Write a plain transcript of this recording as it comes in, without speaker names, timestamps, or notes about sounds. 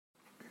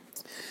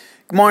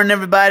Good morning,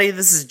 everybody.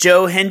 This is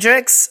Joe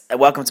Hendricks.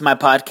 Welcome to my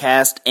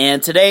podcast.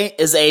 And today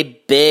is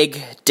a big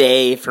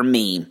day for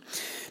me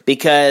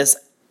because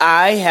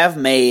I have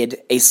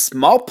made a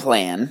small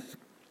plan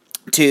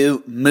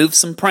to move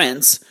some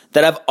prints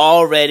that I've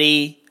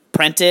already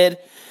printed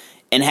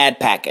and had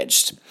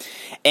packaged.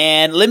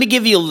 And let me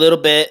give you a little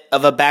bit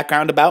of a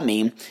background about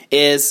me.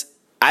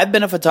 I've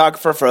been a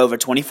photographer for over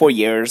 24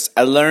 years.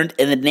 I learned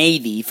in the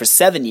Navy for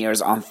 7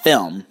 years on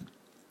film.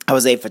 I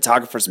was a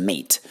photographer's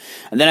mate.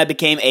 And then I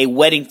became a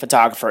wedding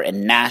photographer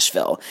in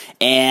Nashville.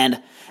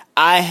 And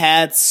I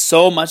had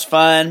so much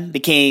fun,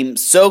 became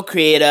so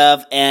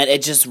creative, and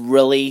it just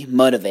really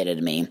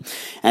motivated me.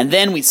 And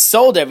then we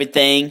sold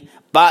everything,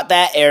 bought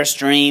that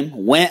Airstream,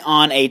 went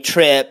on a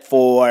trip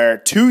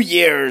for 2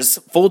 years,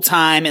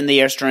 full-time in the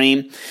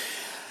Airstream.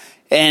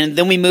 And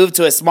then we moved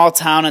to a small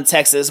town in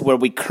Texas where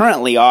we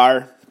currently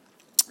are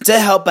to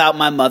help out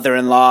my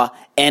mother-in-law.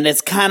 And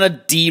it's kind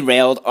of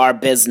derailed our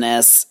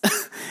business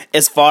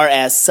as far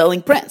as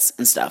selling prints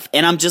and stuff.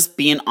 And I'm just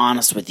being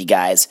honest with you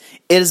guys.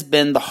 It has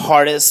been the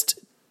hardest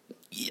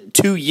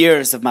 2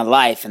 years of my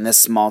life in this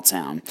small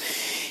town.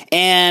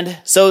 And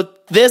so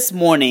this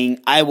morning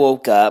I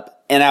woke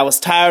up and I was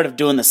tired of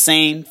doing the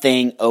same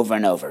thing over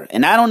and over.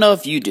 And I don't know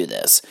if you do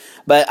this,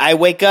 but I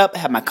wake up,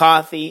 have my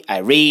coffee, I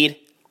read.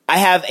 I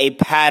have a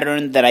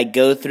pattern that I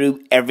go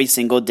through every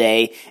single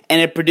day,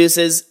 and it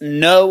produces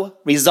no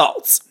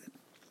results.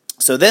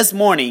 So this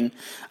morning,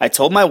 I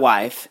told my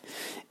wife,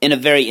 in a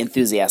very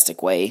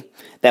enthusiastic way,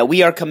 that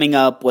we are coming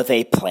up with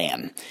a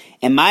plan.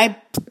 And I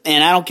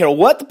don't care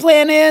what the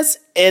plan is,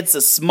 it's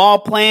a small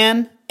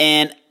plan,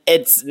 and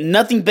it's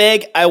nothing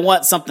big. I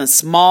want something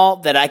small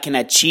that I can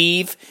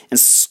achieve and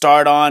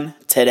start on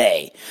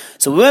today.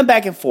 So we went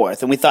back and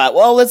forth, and we thought,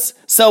 well, let's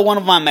sell one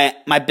of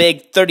my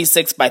big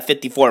 36 by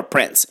 54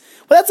 prints.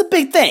 Well, that's a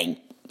big thing.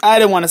 I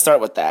didn't want to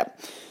start with that.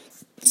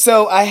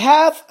 So I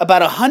have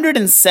about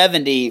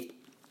 170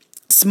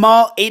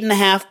 small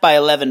 8.5 by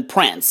 11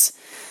 prints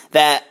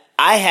that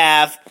I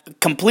have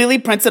completely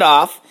printed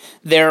off.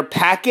 They're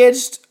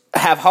packaged,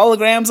 have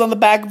holograms on the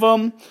back of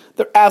them.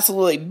 They're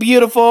absolutely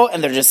beautiful,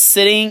 and they're just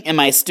sitting in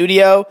my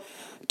studio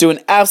doing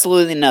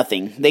absolutely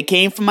nothing. They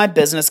came from my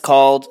business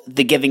called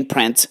The Giving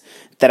Print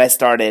that I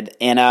started,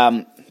 and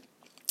I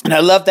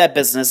love that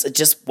business. It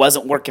just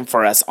wasn't working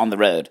for us on the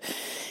road.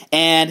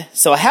 And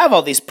so I have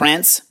all these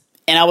prints,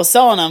 and I was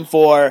selling them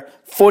for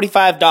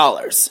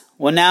 $45.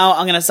 Well, now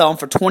I'm going to sell them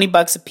for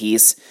 $20 a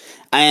piece.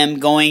 I am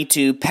going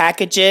to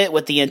package it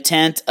with the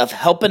intent of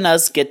helping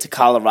us get to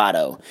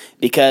Colorado,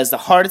 because the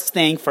hardest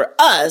thing for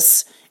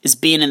us is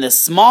being in this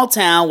small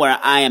town where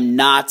I am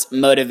not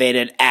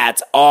motivated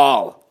at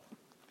all.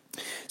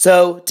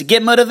 So to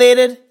get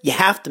motivated, you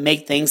have to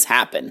make things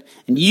happen,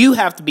 and you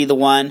have to be the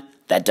one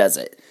that does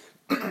it.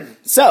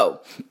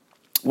 So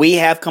we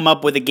have come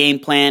up with a game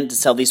plan to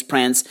sell these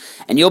prints,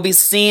 and you'll be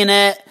seeing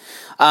it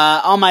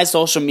on my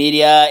social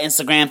media,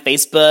 Instagram,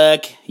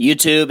 Facebook,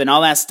 YouTube, and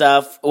all that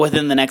stuff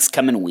within the next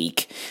coming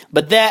week.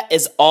 But that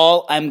is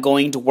all I'm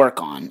going to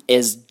work on,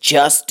 is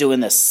just doing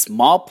this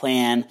small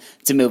plan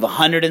to move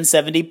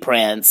 170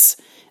 prints.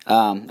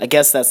 I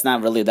guess that's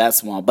not really that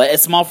small, but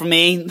it's small for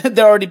me.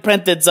 They're already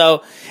printed,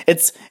 so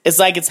it's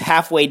like it's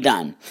halfway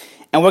done.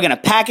 And we're going to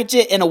package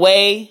it in a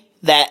way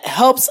that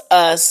helps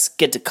us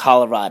get to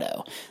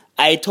Colorado.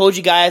 I told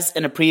you guys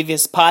in a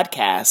previous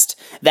podcast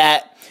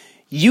that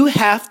you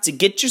have to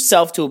get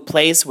yourself to a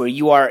place where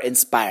you are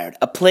inspired,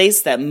 a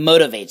place that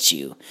motivates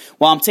you.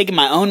 Well, I'm taking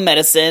my own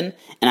medicine,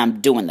 and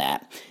I'm doing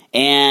that.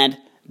 And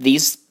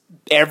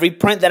every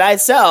print that I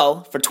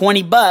sell for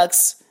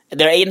 $20,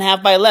 they're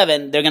 8.5 by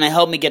 11, they're going to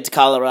help me get to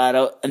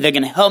Colorado, and they're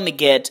going to help me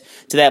get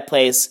to that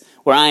place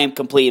where I am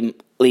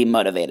completely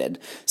motivated.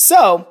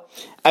 So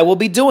I will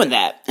be doing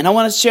that, and I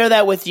want to share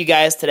that with you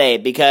guys today,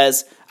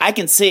 because I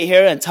can sit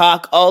here and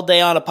talk all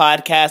day on a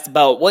podcast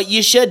about what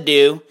you should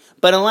do,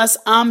 but unless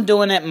I'm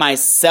doing it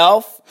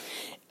myself,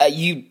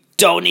 you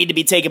don't need to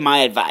be taking my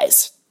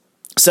advice.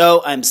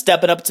 So I'm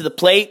stepping up to the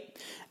plate.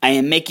 I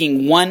am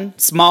making one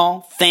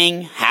small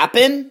thing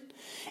happen,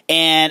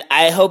 and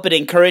I hope it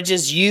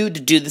encourages you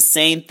to do the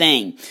same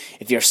thing.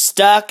 If you're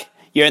stuck,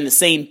 you're in the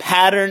same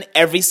pattern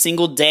every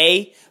single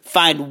day,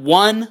 find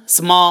one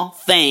small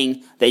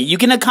thing that you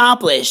can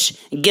accomplish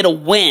and get a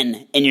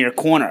win in your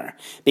corner.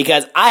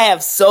 Because I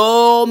have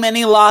so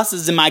many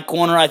losses in my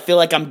corner, I feel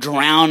like I'm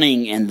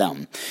drowning in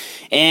them.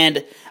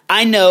 And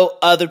I know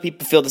other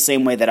people feel the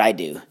same way that I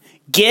do.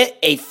 Get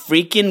a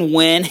freaking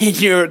win in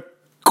your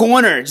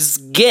corner.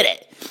 Just get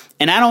it.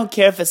 And I don't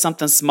care if it's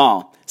something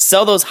small.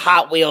 Sell those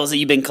Hot Wheels that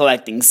you've been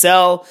collecting.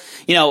 Sell,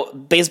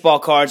 baseball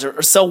cards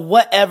or sell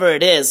whatever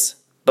it is.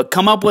 But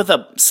come up with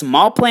a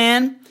small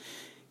plan.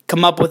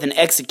 Come up with an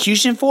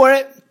execution for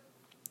it.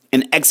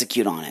 And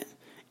execute on it.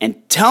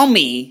 And tell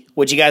me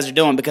what you guys are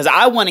doing, because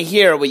I want to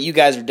hear what you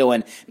guys are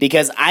doing,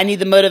 because I need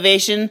the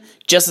motivation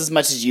just as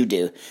much as you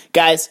do.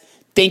 Guys,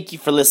 thank you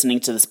for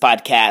listening to this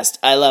podcast.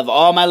 I love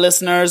all my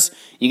listeners.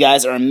 You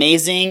guys are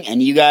amazing,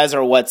 and you guys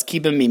are what's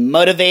keeping me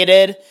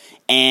motivated,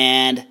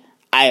 and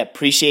I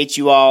appreciate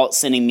you all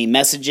sending me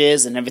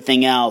messages and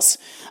everything else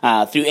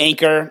through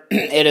Anchor.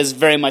 It is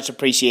very much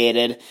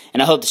appreciated,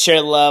 and I hope to share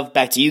the love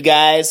back to you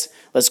guys.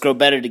 Let's grow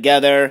better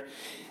together.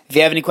 If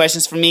you have any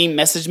questions for me,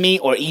 message me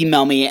or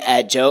email me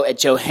at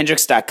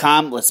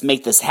joe@joehendricks.com. Let's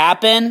make this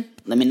happen.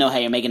 Let me know how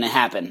you're making it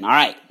happen. All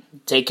right,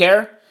 take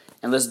care,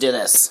 and let's do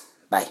this.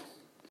 Bye.